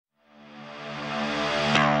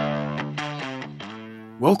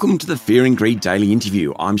Welcome to the Fear and Greed Daily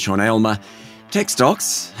Interview. I'm Sean Aylmer. Tech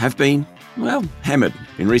stocks have been, hammered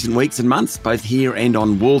in recent weeks and months, both here and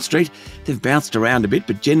on Wall Street. They've bounced around a bit,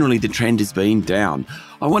 but generally the trend has been down.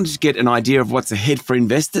 I wanted to get an idea of what's ahead for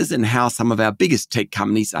investors and how some of our biggest tech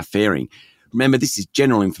companies are faring. Remember, this is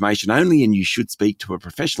general information only, and you should speak to a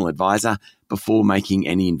professional advisor before making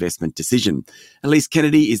any investment decision. Elise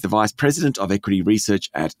Kennedy is the Vice President of Equity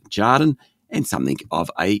Research at Jarden and something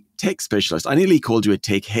of a tech specialist. I nearly called you a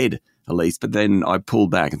tech head, Elise, but then I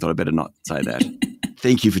pulled back and thought I better not say that.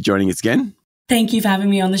 Thank you for joining us again. Thank you for having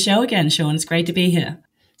me on the show again, Sean. It's great to be here.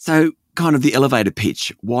 So, kind of the elevator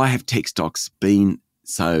pitch. Why have tech stocks been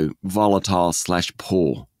so volatile /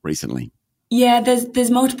 poor recently? Yeah,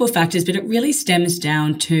 there's multiple factors, but it really stems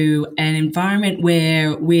down to an environment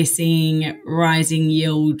where we're seeing rising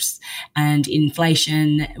yields and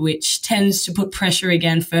inflation, which tends to put pressure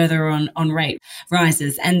again further on rate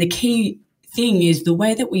rises. And the key thing is the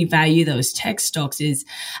way that we value those tech stocks is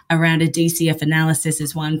around a DCF analysis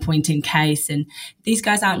as one point in case. And these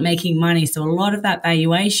guys aren't making money. So a lot of that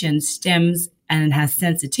valuation stems and has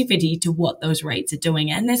sensitivity to what those rates are doing.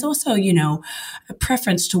 And there's also, a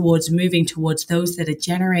preference towards moving towards those that are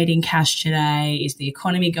generating cash today. Is the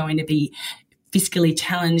economy going to be fiscally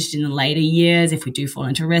challenged in the later years if we do fall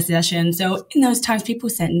into recession? So in those times, people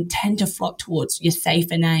tend to flock towards your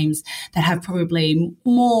safer names that have probably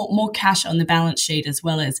more cash on the balance sheet, as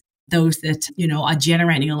well as those that, are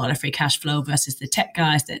generating a lot of free cash flow versus the tech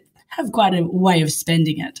guys that have quite a way of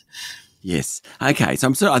spending it. Yes. Okay.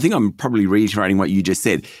 So I think I'm probably reiterating what you just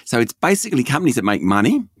said. So it's basically companies that make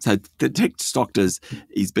money. So the tech stock is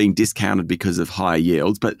being discounted because of higher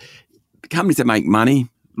yields, but companies that make money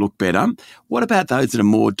look better. What about those that are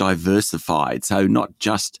more diversified? So not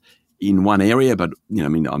just in one area, but,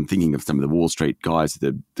 I'm thinking of some of the Wall Street guys,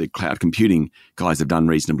 the cloud computing guys have done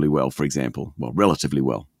reasonably well, for example, relatively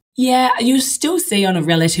well. Yeah, you still see on a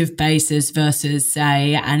relative basis versus,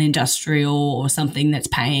 say, an industrial or something that's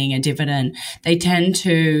paying a dividend, they tend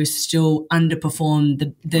to still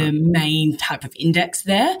underperform the main type of index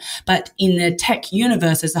there. But in the tech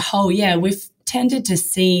universe as a whole, we've tended to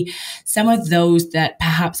see some of those that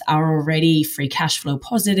perhaps are already free cash flow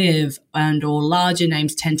positive and or larger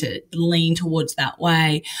names tend to lean towards that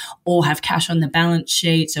way or have cash on the balance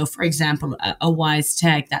sheet. So for example, a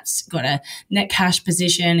WiseTech that's got a net cash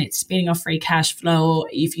position, it's spinning off free cash flow.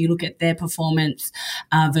 If you look at their performance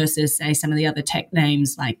versus say some of the other tech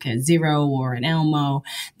names like Xero or an Elmo,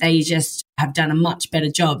 they just have done a much better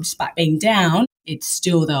job despite being down. It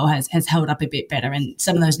still, though, has held up a bit better. And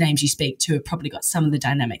some of those names you speak to have probably got some of the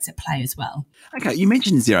dynamics at play as well. Okay, you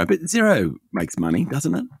mentioned Xero, but Xero makes money,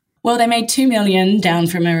 doesn't it? Well, they made $2 million down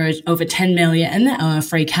from over $10 million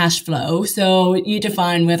free cash flow. So you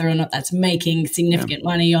define whether or not that's making significant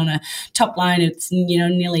money on a top line. It's,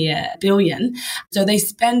 nearly $1 billion. So they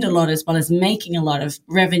spend a lot as well as making a lot of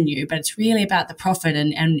revenue, but it's really about the profit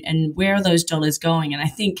and where are those dollars going? And I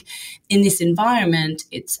think in this environment,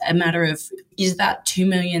 it's a matter of, is that $2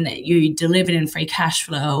 million that you delivered in free cash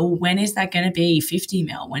flow? When is that going to be 50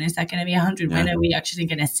 mil? When is that going to be 100? When are we actually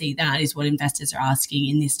going to see that is what investors are asking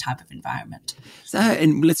in this type of environment. So,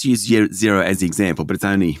 and let's use Xero as the example, but it's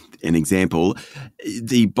only an example.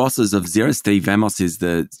 The bosses of Xero, Steve Vamos is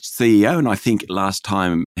the CEO, and I think last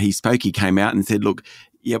time he spoke, he came out and said, look,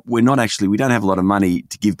 we don't have a lot of money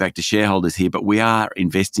to give back to shareholders here, but we are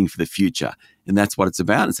investing for the future. And that's what it's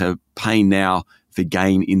about. And so paying now for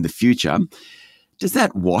gain in the future. Does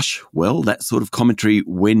that wash well, that sort of commentary,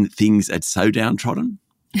 when things are so downtrodden?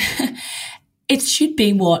 It should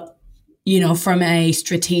be what, from a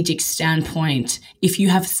strategic standpoint, if you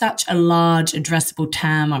have such a large addressable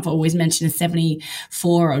TAM, I've always mentioned a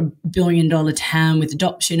 $74 billion TAM with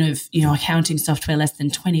adoption of, accounting software less than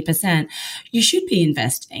 20%, you should be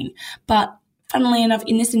investing. But funnily enough,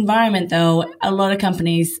 in this environment, though, a lot of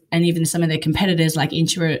companies and even some of their competitors like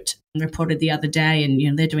Intuit reported the other day,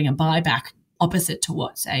 and, they're doing a buyback opposite to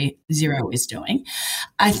what, say, Xero is doing.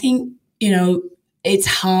 I think, it's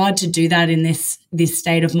hard to do that in this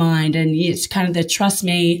state of mind. And it's kind of the trust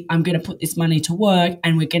me, I'm going to put this money to work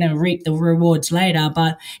and we're going to reap the rewards later.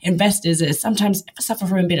 But investors are sometimes suffer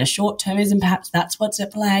from a bit of short-termism. Perhaps that's what's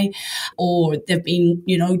at play. Or they've been,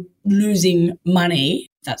 losing money.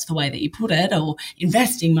 That's the way that you put it, or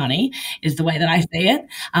investing money is the way that I see it,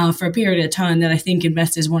 for a period of time that I think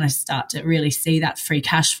investors want to start to really see that free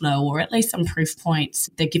cash flow, or at least some proof points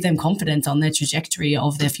that give them confidence on their trajectory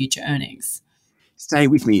of their future earnings. Stay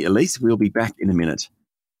with me, Elise. We'll be back in a minute.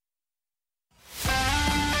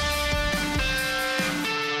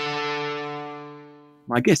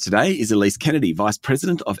 My guest today is Elise Kennedy, Vice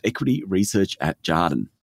President of Equity Research at Jarden.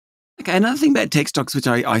 Okay, another thing about tech stocks, which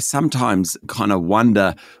I sometimes kind of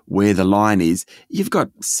wonder where the line is, you've got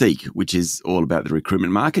Seek, which is all about the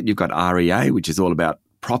recruitment market. You've got REA, which is all about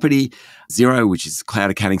property. Xero, which is cloud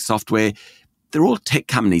accounting software. They're all tech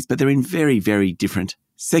companies, but they're in very, very different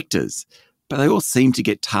sectors. But they all seem to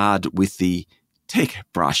get tarred with the tech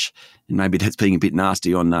brush. And maybe that's being a bit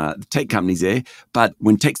nasty on the tech companies there. But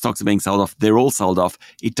when tech stocks are being sold off, they're all sold off.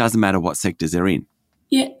 It doesn't matter what sectors they're in.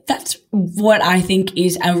 Yeah, that's what I think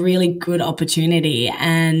is a really good opportunity.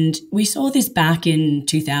 And we saw this back in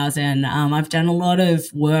 2000. I've done a lot of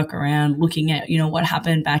work around looking at, what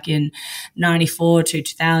happened back in 94 to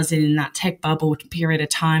 2000 in that tech bubble period of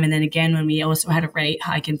time. And then again, when we also had a rate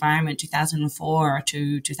hike environment, 2004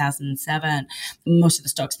 to 2007, most of the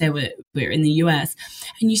stocks there were in the US.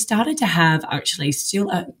 And you started to have actually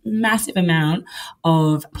still a massive amount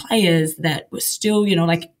of players that were still,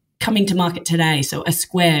 coming to market today. So a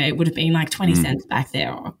Square, it would have been like 20 cents back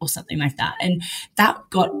there or something like that. And that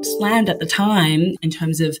got slammed at the time in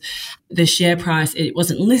terms of the share price. It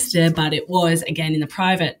wasn't listed, but it was, again, in the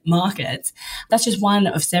private markets. That's just one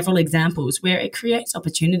of several examples where it creates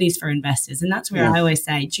opportunities for investors. And that's where I always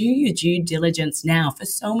say, do your due diligence now. For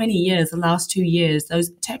so many years, the last 2 years,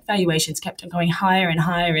 those tech valuations kept on going higher and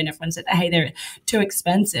higher. And everyone said, hey, they're too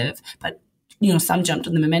expensive. But some jumped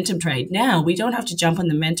on the momentum trade. Now we don't have to jump on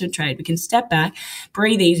the momentum trade. We can step back,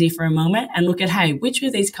 breathe easy for a moment and look at, hey, which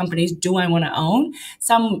of these companies do I want to own?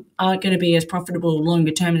 Some aren't going to be as profitable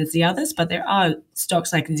longer term as the others, but there are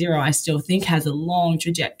stocks like Xero I still think has a long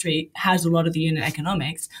trajectory, has a lot of the unit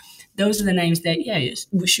economics. Those are the names that,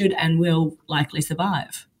 should and will likely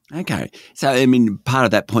survive. Okay. So, part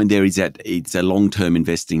of that point there is that it's a long-term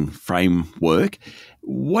investing framework.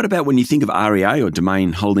 What about when you think of REA or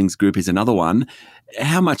Domain Holdings Group is another one?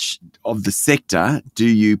 How much of the sector do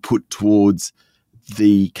you put towards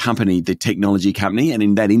the company, the technology company? And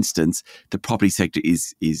in that instance, the property sector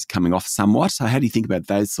is coming off somewhat. So how do you think about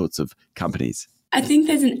those sorts of companies? I think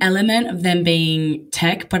there's an element of them being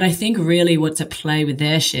tech, but I think really what's at play with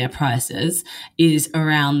their share prices is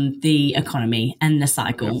around the economy and the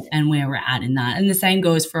cycle and where we're at in that. And the same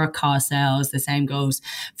goes for a car sales. The same goes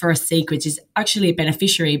for a Seek, which is actually a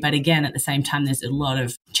beneficiary. But again, at the same time, there's a lot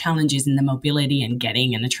of challenges in the mobility and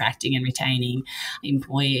getting and attracting and retaining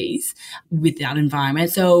employees with that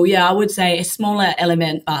environment. So I would say a smaller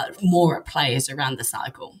element, but more at play is around the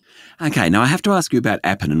cycle. Okay, now I have to ask you about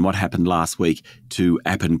Appen and what happened last week to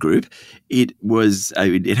Appen Group. It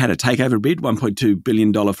had a takeover bid, $1.2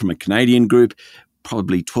 billion from a Canadian group.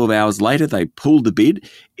 Probably 12 hours later, they pulled the bid.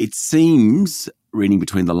 It seems, reading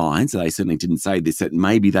between the lines, they certainly didn't say this, that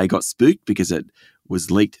maybe they got spooked because it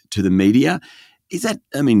was leaked to the media. Is that,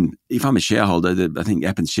 if I'm a shareholder, I think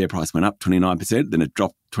Appen's share price went up 29%, then it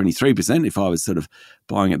dropped 23%. If I was sort of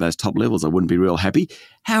buying at those top levels, I wouldn't be real happy.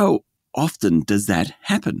 How often does that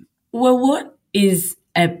happen? Well, what is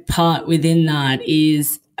a part within that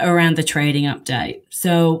is around the trading update.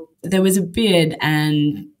 So there was a bid,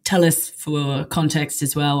 and TELUS, for context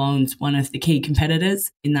as well, owns one of the key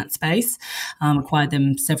competitors in that space, acquired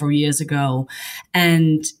them several years ago.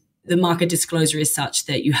 And the market disclosure is such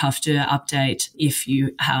that you have to update if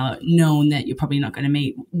you are known that you're probably not going to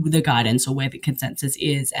meet the guidance or where the consensus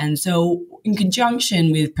is. And so in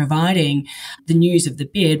conjunction with providing the news of the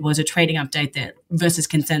bid was a trading update that versus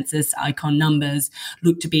consensus icon numbers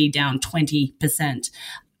looked to be down 20%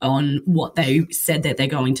 on what they said that they're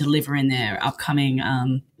going to deliver in their upcoming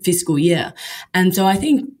fiscal year. And so I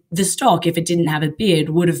think the stock, if it didn't have a bid,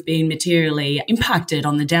 would have been materially impacted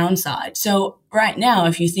on the downside. So right now,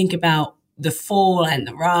 if you think about the fall and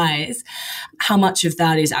the rise, how much of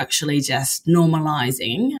that is actually just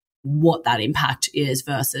normalizing what that impact is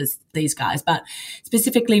versus these guys. But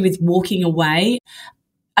specifically with walking away,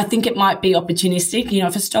 I think it might be opportunistic.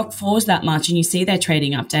 If a stock falls that much and you see their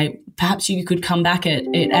trading update, perhaps you could come back at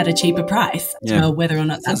it at a cheaper price. Yeah. So whether or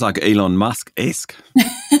not sounds like Elon Musk-esque.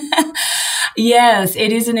 Yes,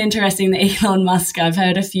 it is an interesting Elon Musk. I've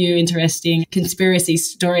heard a few interesting conspiracy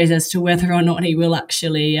stories as to whether or not he will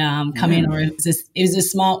actually come in, or is a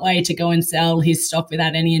smart way to go and sell his stock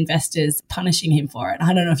without any investors punishing him for it.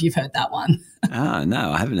 I don't know if you've heard that one.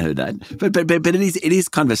 No, I haven't heard that. But it is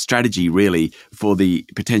kind of a strategy really for the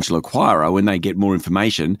potential acquirer when they get more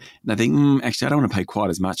information. And they think, actually, I don't want to pay quite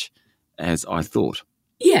as much as I thought.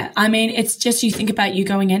 Yeah, I mean, it's just you think about you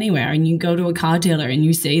going anywhere and you go to a car dealer and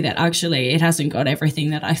you see that actually it hasn't got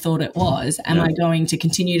everything that I thought it was. Am I going to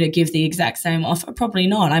continue to give the exact same offer? Probably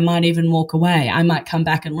not. I might even walk away. I might come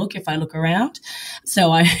back and look if I look around.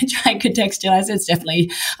 So I try and contextualize it. It's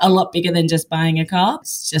definitely a lot bigger than just buying a car.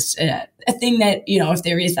 It's just a thing that, if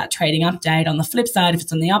there is that trading update, on the flip side, if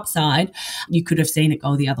it's on the upside, you could have seen it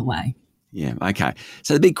go the other way. Yeah, okay.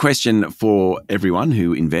 So the big question for everyone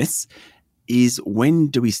who invests is, when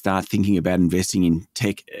do we start thinking about investing in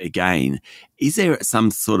tech again? Is there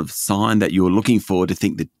some sort of sign that you're looking for to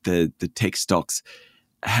think that the tech stocks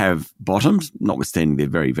have bottomed, notwithstanding they're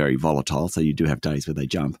very, very volatile, so you do have days where they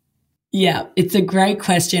jump? Yeah, it's a great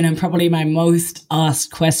question and probably my most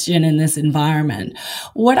asked question in this environment.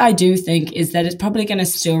 What I do think is that it's probably going to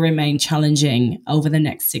still remain challenging over the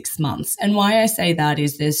next 6 months. And why I say that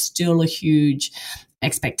is there's still a huge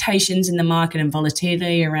expectations in the market and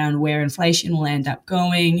volatility around where inflation will end up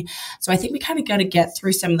going. So I think we kind of got to get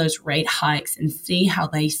through some of those rate hikes and see how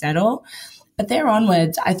they settle. But there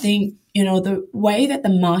onwards, I think, the way that the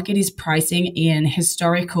market is pricing in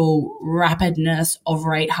historical rapidness of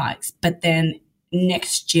rate hikes, but then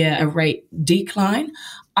next year a rate decline,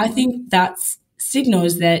 I think that's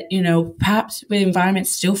signals that, perhaps the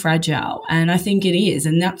environment's still fragile. And I think it is.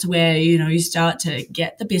 And that's where, you start to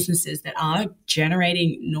get the businesses that are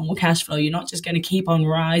generating normal cash flow. You're not just going to keep on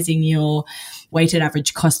rising your weighted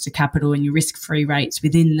average cost of capital and your risk-free rates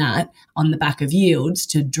within that on the back of yields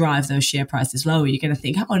to drive those share prices lower. You're going to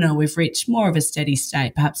think, oh no, we've reached more of a steady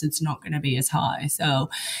state. Perhaps it's not going to be as high. So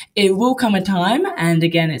it will come a time. And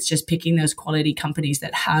again, it's just picking those quality companies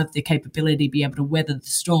that have the capability to be able to weather the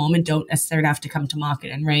storm and don't necessarily have to come to market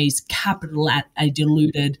and raise capital at a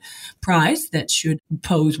diluted price that should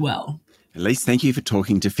pose well. Elise, thank you for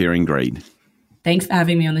talking to Fear and Greed. Thanks for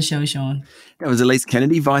having me on the show, Sean. That was Elise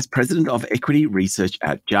Kennedy, Vice President of Equity Research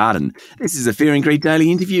at Jarden. This is a Fear and Greed Daily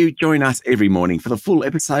Interview. Join us every morning for the full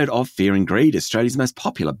episode of Fear and Greed, Australia's most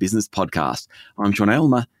popular business podcast. I'm Sean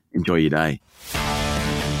Aylmer. Enjoy your day.